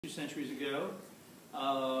2 centuries ago.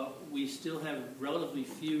 We still have relatively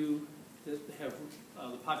few that have,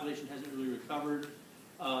 the population hasn't really recovered,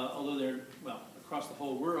 although they're, well, across the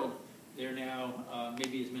whole world, they're now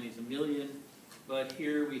maybe as many as 1 million, but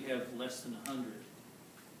here we have less than 100.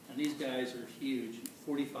 And these guys are huge,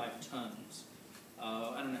 45 tons.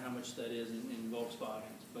 I don't know how much that is in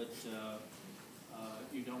Volkswagens, but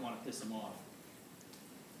you don't want to piss them off.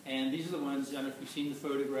 And these are the ones, I don't know if you've seen the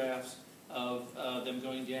photographs of them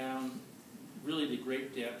going down really to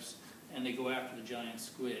great depths, and they go after the giant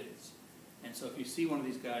squids. And so if you see one of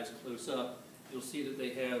these guys close up, you'll see that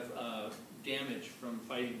they have damage from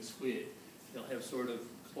fighting the squid. They'll have sort of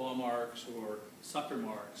claw marks or sucker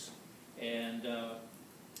marks. And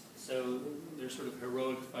so they're sort of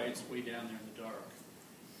heroic fights way down there in the dark.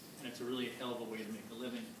 And it's a really hell of a way to make a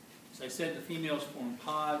living. As I said, the females form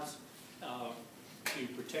pods to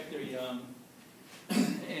protect their young.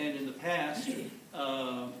 And in the past,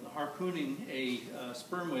 harpooning a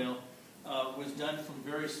sperm whale was done from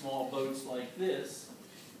very small boats like this,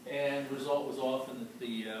 and the result was often that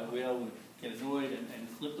the whale would get annoyed and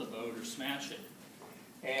flip the boat or smash it.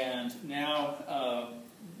 And now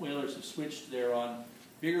whalers have switched. They're on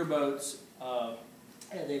bigger boats,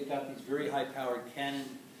 and they've got these very high-powered cannon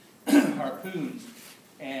harpoons,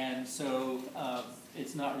 and so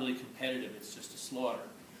it's not really competitive. It's just a slaughter.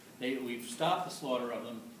 We've stopped the slaughter of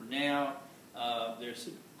them for now. There's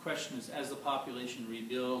a question as the population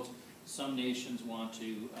rebuilds, some nations want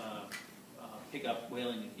to pick up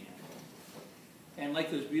whaling again. And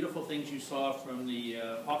like those beautiful things you saw from the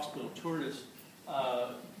hawksbill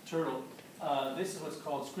turtle, this is what's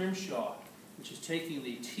called scrimshaw, which is taking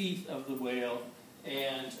the teeth of the whale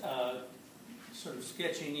and sort of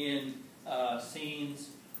sketching in scenes,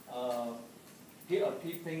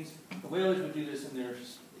 things. The whalers would do this in their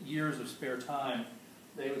years of spare time.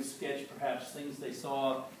 They would sketch perhaps things they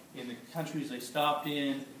saw in the countries they stopped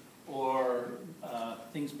in, or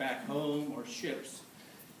things back home, or ships.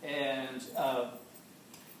 And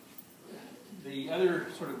the other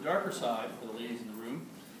sort of darker side for the ladies in the room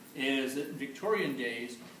is that in Victorian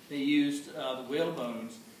days they used the whale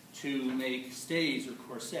bones to make stays or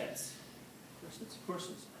corsets.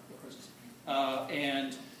 Corsets.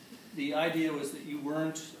 And the idea was that you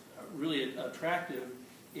weren't really attractive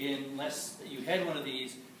unless you had one of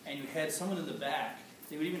these and you had someone in the back.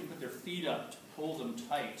 They would even put their feet up to hold them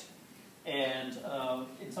tight. And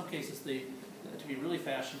in some cases, to be really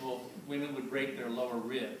fashionable, women would break their lower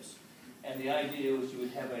ribs. And the idea was you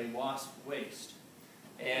would have a wasp waist.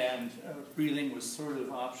 And breathing was sort of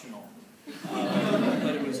optional.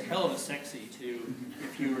 But it was hell of a sexy too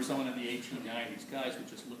if you were someone in the 1890s. Guys would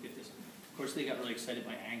just look at this. Of course, they got really excited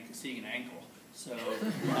by seeing an ankle. So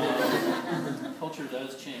culture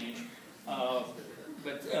does change.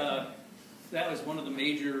 But that was one of the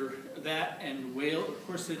major, that and whale, of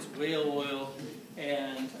course it's whale oil,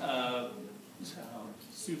 and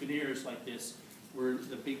souvenirs like this were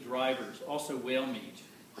the big drivers. Also whale meat,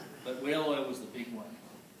 but whale oil was the big one.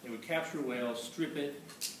 They would capture a whale, strip it,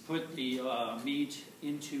 put the meat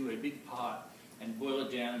into a big pot, and boil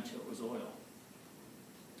it down until it was oil.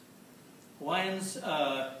 Hawaiians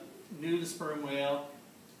knew the sperm whale,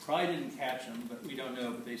 probably didn't catch them, but we don't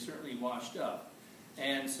know, but they certainly washed up.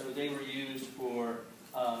 And so they were used for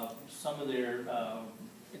some of their,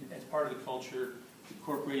 as part of the culture,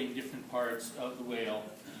 incorporating different parts of the whale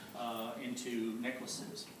into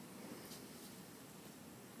necklaces.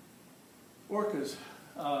 Orcas,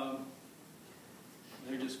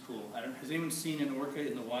 they're just cool. Has anyone seen an orca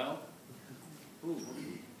in the wild? Ooh,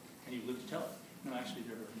 can you live to tell it? No, actually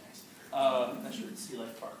they're very nice. Not sure it's Sea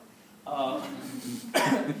Life Park. Or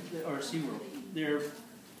SeaWorld. They're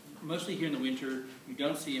mostly here in the winter. You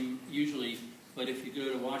don't see them usually, but if you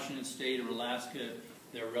go to Washington State or Alaska,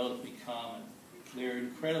 they're relatively common. They're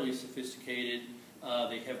incredibly sophisticated.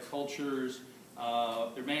 They have cultures.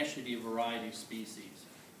 There may actually be a variety of species.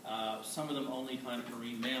 Some of them only hunt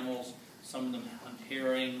marine mammals. Some of them hunt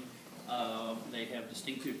herring. They have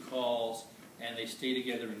distinctive calls, and they stay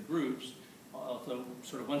together in groups. Although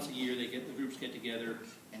sort of once a year the groups get together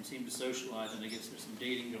and seem to socialize, and there's some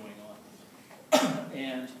dating going on.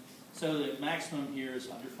 And so the maximum here is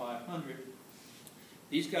under 500.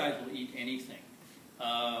 These guys will eat anything.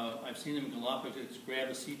 I've seen them in Galapagos grab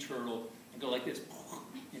a sea turtle and go like this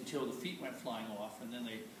until the feet went flying off, and then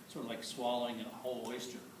they sort of like swallowing a whole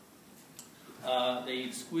oyster. They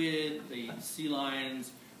eat squid, they eat sea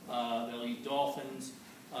lions, they'll eat dolphins,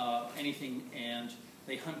 anything, and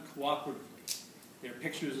they hunt cooperatively. There are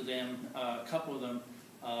pictures of them, a couple of them,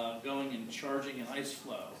 going and charging an ice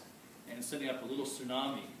floe and setting up a little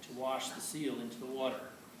tsunami to wash the seal into the water.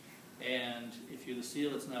 And if you're the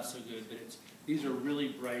seal, it's not so good, but these are really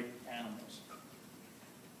bright animals.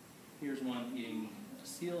 Here's one eating a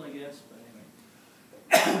seal, I guess,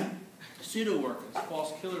 but anyway. Pseudo-orcas,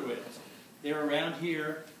 false killer whales. They're around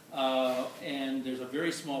here, and there's a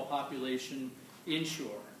very small population inshore.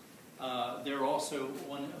 They're also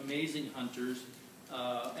amazing hunters,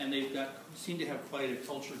 and they've seem to have quite a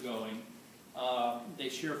culture going. They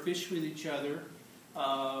share fish with each other,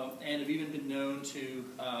 and have even been known to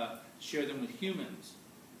share them with humans.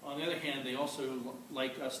 On the other hand, they also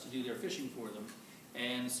like us to do their fishing for them,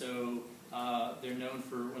 and so they're known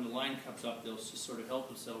for when the line comes up, they'll just sort of help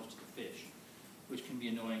themselves to the fish, which can be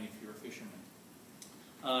annoying if you're a fisherman.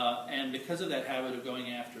 And because of that habit of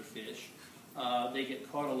going after fish, they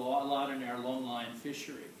get caught a lot in our longline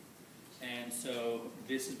fishery. And so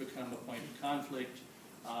this has become a point of conflict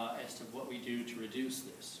as to what we do to reduce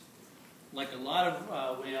this. Like a lot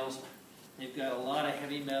of whales, they've got a lot of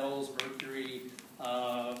heavy metals, mercury,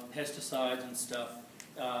 pesticides and stuff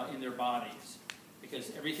in their bodies,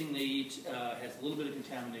 because everything they eat has a little bit of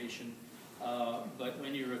contamination. But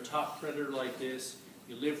when you're a top predator like this,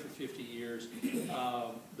 you live for 50 years.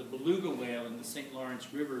 The beluga whale in the St.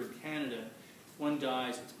 Lawrence River in Canada, if one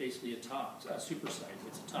dies, it's basically a super site.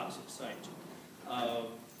 It's a toxic site.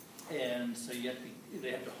 And so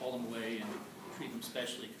they have to haul them away and treat them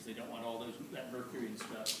specially because they don't want all that mercury and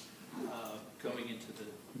stuff going into the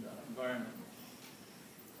environment.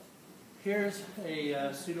 Here's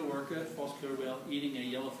a pseudo-orca, false killer whale, eating a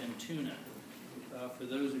yellowfin tuna. For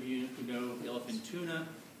those of you who know yellowfin tuna,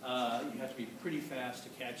 you have to be pretty fast to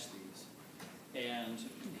catch these. And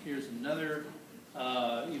here's another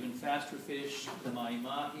even faster fish, the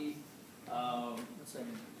mahi-mahi. What's that?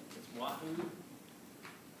 It's wahoo?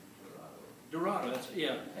 Dorado,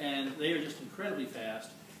 yeah. And they are just incredibly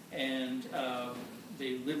fast. And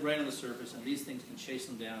they live right on the surface, and these things can chase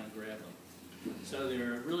them down and grab them. So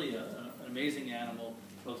they're really an amazing animal,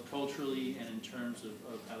 both culturally and in terms of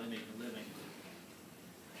how they make a living.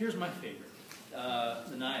 Here's my favorite,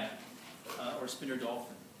 the naiad, or spinner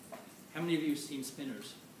dolphin. How many of you have seen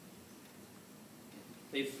spinners?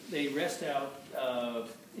 They rest out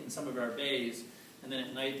in some of our bays, and then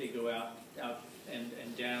at night they go out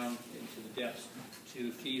and down into the depths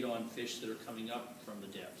to feed on fish that are coming up from the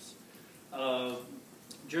depths.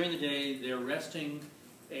 During the day, they're resting,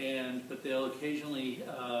 but they'll occasionally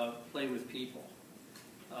play with people.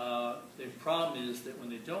 The problem is that when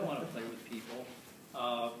they don't want to play with people,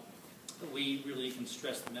 we really can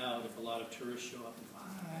stress them out if a lot of tourists show up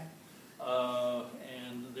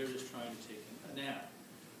and they're just trying to take a nap.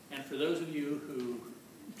 And for those of you who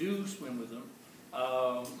do swim with them,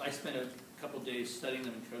 I spent a couple days studying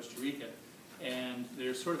them in Costa Rica, and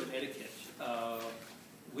there's sort of an etiquette.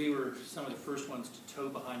 We were some of the first ones to tow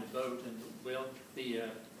behind the boat, and the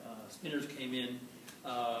spinners came in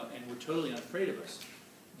and were totally unafraid of us.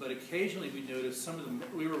 But occasionally we noticed some of them,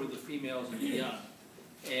 we were with the females and the young,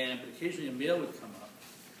 but occasionally a male would come up,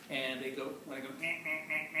 and when I go, meh, meh,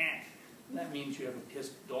 meh, meh, that means you have a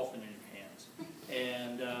pissed dolphin in your hands.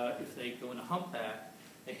 And if they go in a humpback,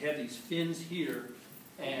 they have these fins here,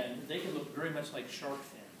 and they can look very much like shark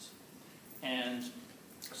fins. And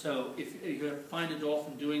so if you find a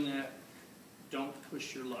dolphin doing that, don't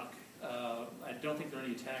push your luck. I don't think there are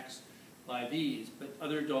any attacks by these, but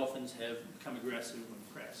other dolphins have become aggressive when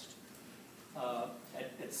pressed.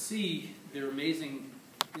 At sea, they're amazing.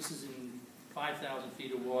 This is in 5,000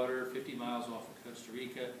 feet of water, 50 miles off of Costa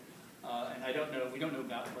Rica. And we don't know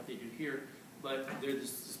about what they do here, but there's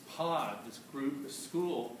this pod, this group, this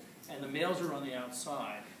school, and the males are on the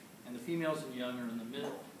outside, and the females and young are in the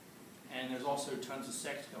middle. And there's also tons of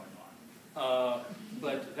sex going on.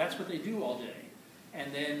 But that's what they do all day.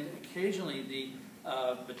 And then occasionally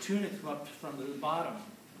the tuna come up from the bottom,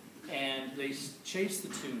 and they chase the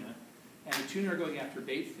tuna, and the tuna are going after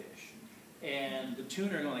bait fish. And the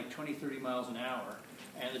tuna are going like 20, 30 miles an hour,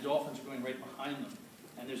 and the dolphins are going right behind them.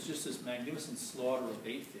 And there's just this magnificent slaughter of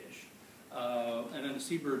bait fish. And then the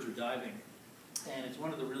seabirds are diving. And it's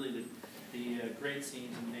one of the great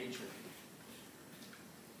scenes in nature.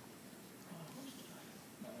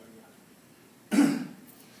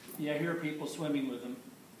 Yeah, I hear people swimming with them.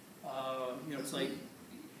 It's like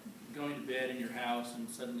going to bed in your house and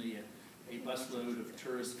suddenly a busload of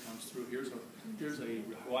tourists comes through. Here's a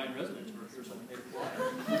Hawaiian resident, or here's a native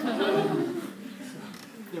Hawaiian.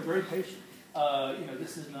 They're very patient.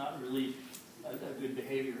 This is not really a good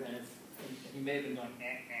behavior, and he may have been going,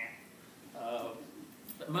 nah, nah.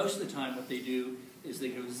 But most of the time what they do is they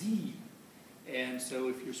go Z. And so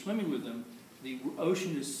if you're swimming with them, the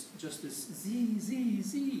ocean is just this Z, Z,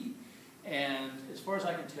 Z. And as far as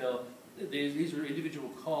I can tell, these are individual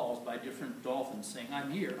calls by different dolphins saying,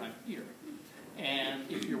 I'm here, I'm here. And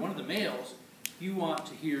if you're one of the males, you want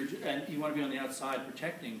to hear, and you want to be on the outside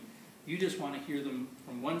protecting, you just want to hear them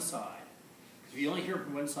from one side. If you only hear them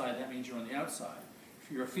from one side, that means you're on the outside.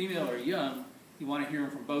 If you're a female or young, you want to hear them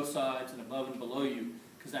from both sides and above and below you,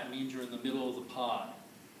 because that means you're in the middle of the pod.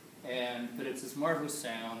 But it's this marvelous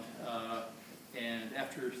sound, and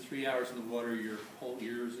after 3 hours in the water, your whole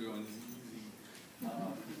ears are going easy.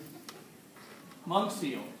 Monk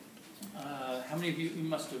seal. How many of you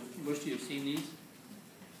most of you have seen these?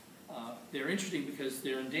 They're interesting because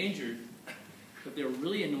they're endangered, but they're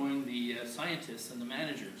really annoying the scientists and the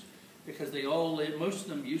managers, because they all live, most of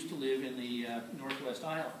them used to live in the Northwest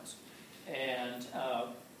Islands, and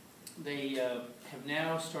they have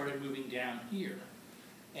now started moving down here,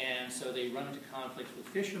 and so they run into conflicts with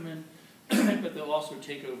fishermen, but they'll also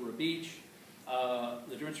take over a beach.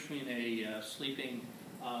 The difference between a sleeping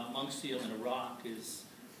monk seal and a rock is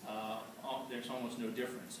there's almost no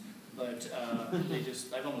difference, but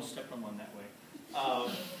I've almost stepped on one that way,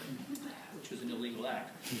 which was an illegal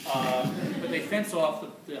act. But they fence off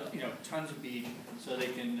the tons of beach so they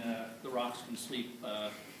can the rocks can sleep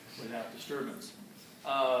without disturbance.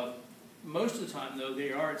 Most of the time, though,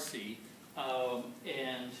 they are at sea,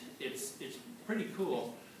 and it's pretty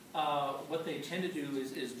cool. What they tend to do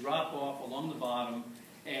is drop off along the bottom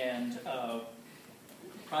and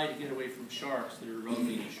try to get away from sharks that are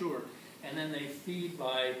roaming ashore, and then they feed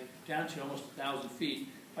down to almost 1,000 feet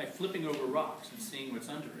by flipping over rocks and seeing what's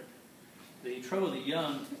under it. The trouble, the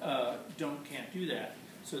young can't do that,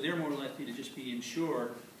 so they're more likely to just be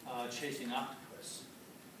inshore chasing octopus.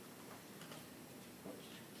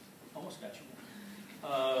 Almost got you.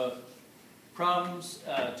 Problems,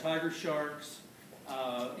 tiger sharks.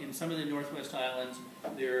 In some of the Northwest Islands,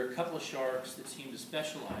 there are a couple of sharks that seem to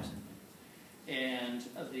specialize in them. And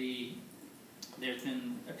there's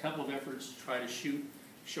been a couple of efforts to try to shoot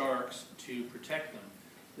sharks to protect them.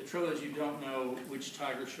 The trouble is you don't know which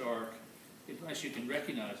tiger shark, unless you can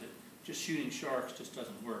recognize it. Just shooting sharks just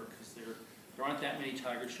doesn't work, because there aren't that many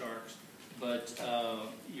tiger sharks, but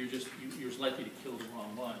you're just likely to kill the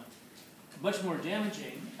wrong one. Much more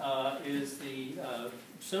damaging is the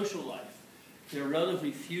social life. There are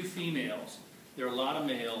relatively few females. There are a lot of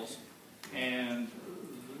males, and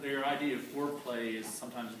their idea of foreplay is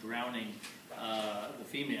sometimes drowning the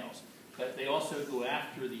females. But they also go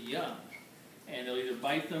after the young, and they'll either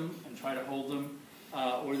bite them and try to hold them,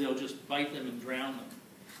 or they'll just bite them and drown them.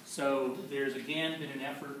 So there's again been an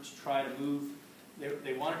effort to try to move,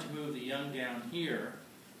 they wanted to move the young down here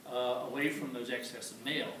away from those excessive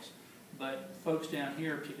males. But folks down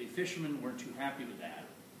here, particularly fishermen, weren't too happy with that.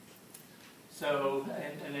 So,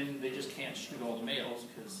 and then they just can't shoot all the males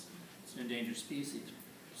because it's an endangered species.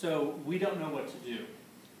 So we don't know what to do.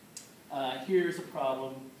 Here's a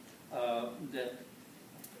problem that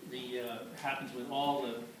happens with all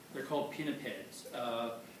they're called pinnipeds,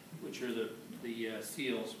 which are the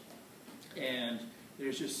seals. And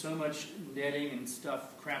there's just so much netting and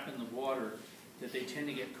stuff, crap in the water, that they tend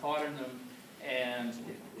to get caught in them. And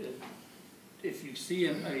if you see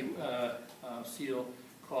a seal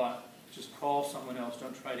caught, just call someone else.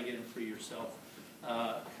 Don't try to get him free yourself,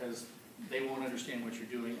 because they won't understand what you're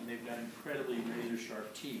doing, and they've got incredibly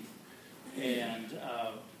razor-sharp teeth. And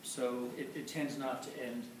so it tends not to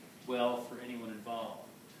end well for anyone involved.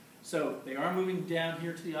 So they are moving down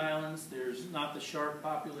here to the islands. There's not the shark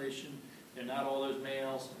population. They're not all those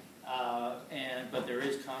males, but there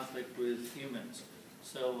is conflict with humans.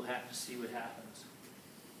 So we'll have to see what happens.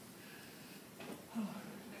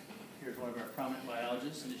 Here's one of our prominent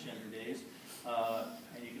biologists in his younger days.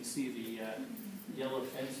 And you can see the yellow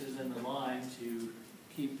fences and the line to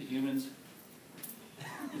keep the humans.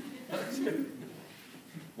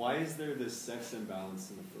 Why is there this sex imbalance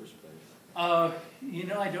in the first place? I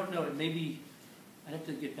don't know. It may be, I'd have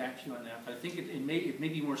to get back to you on that, but I think it may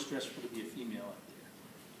be more stressful to be a female out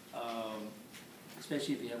there.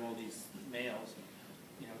 Especially if you have all these males.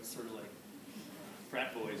 It's sort of like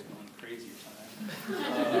frat boys going crazy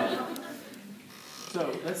at times.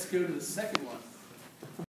 So let's go to the second one.